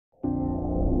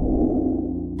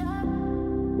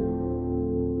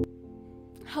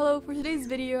Hello, for today's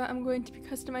video I'm going to be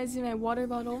customizing my water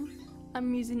bottle.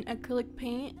 I'm using acrylic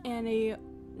paint and a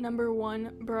number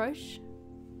 1 brush.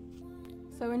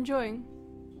 So enjoy.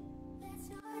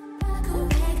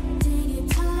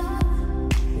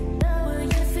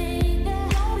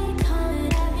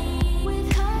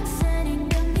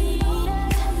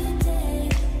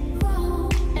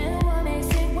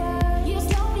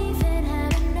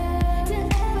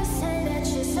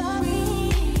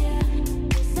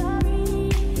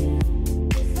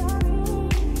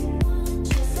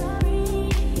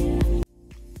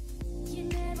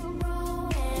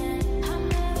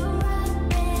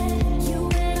 You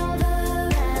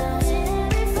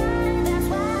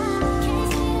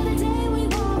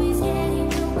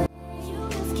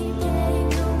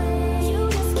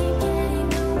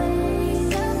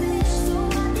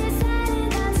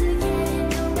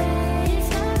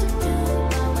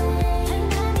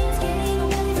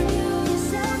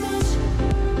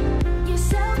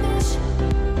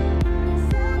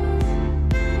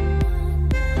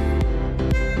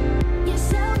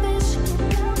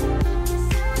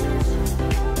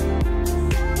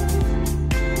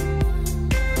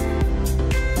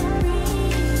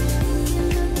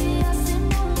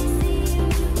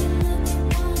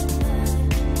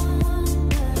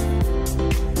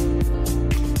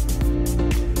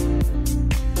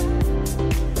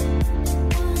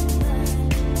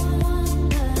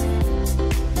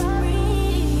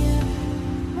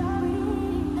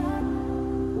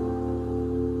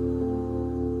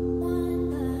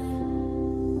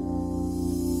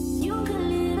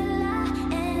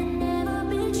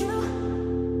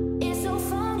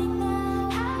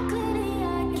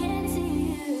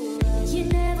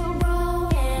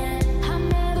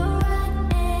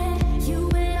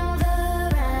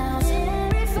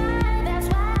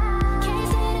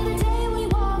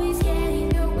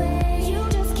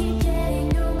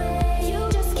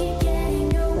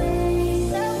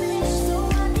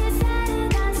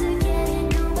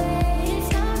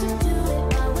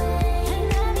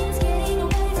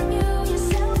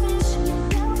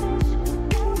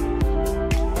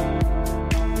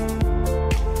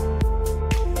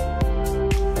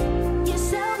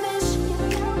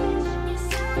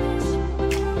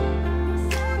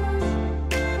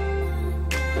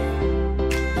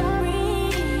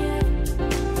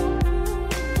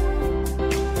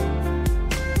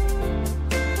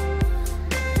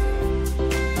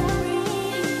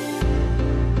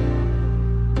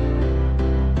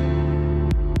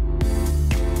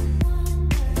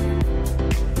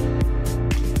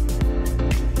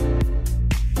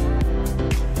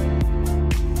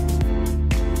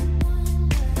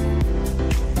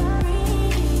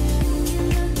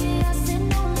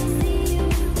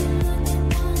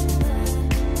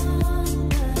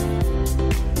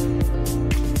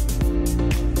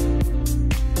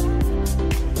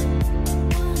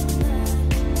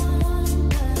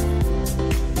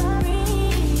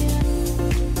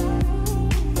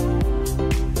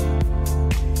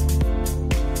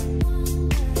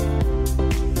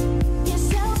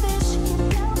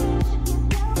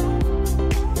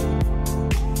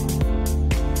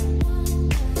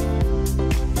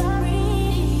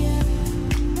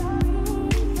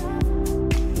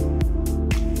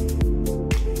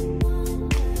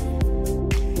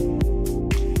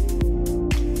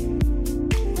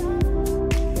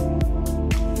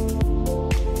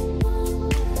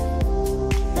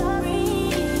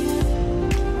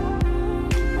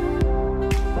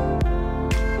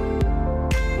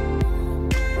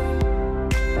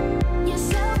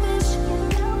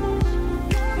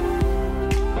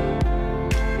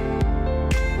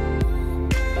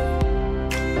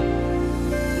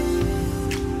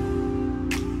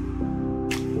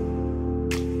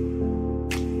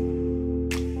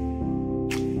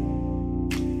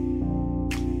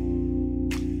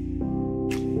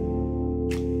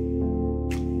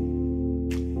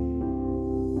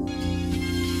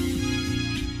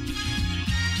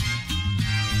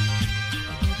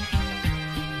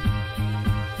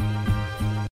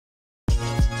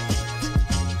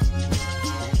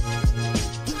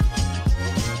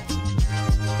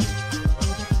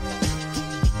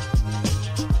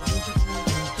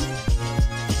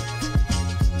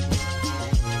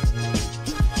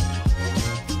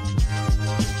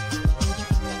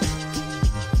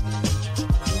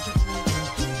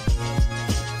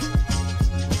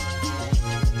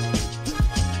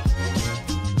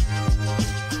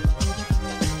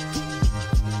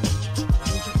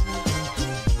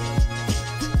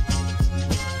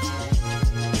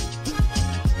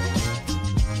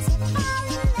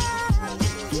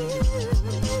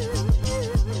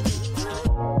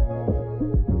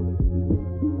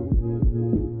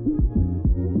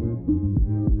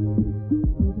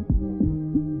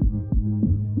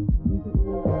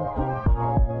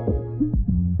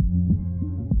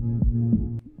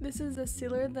This is a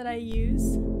sealer that I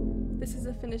use. This is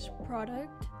a finished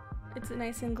product. It's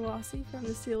nice and glossy from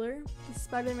the sealer. The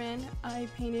Spider-Man I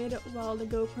painted while the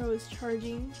GoPro is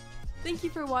charging. Thank you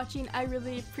for watching, I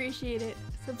really appreciate it.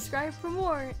 Subscribe for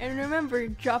more, and remember,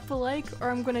 drop a like or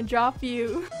I'm gonna drop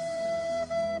you.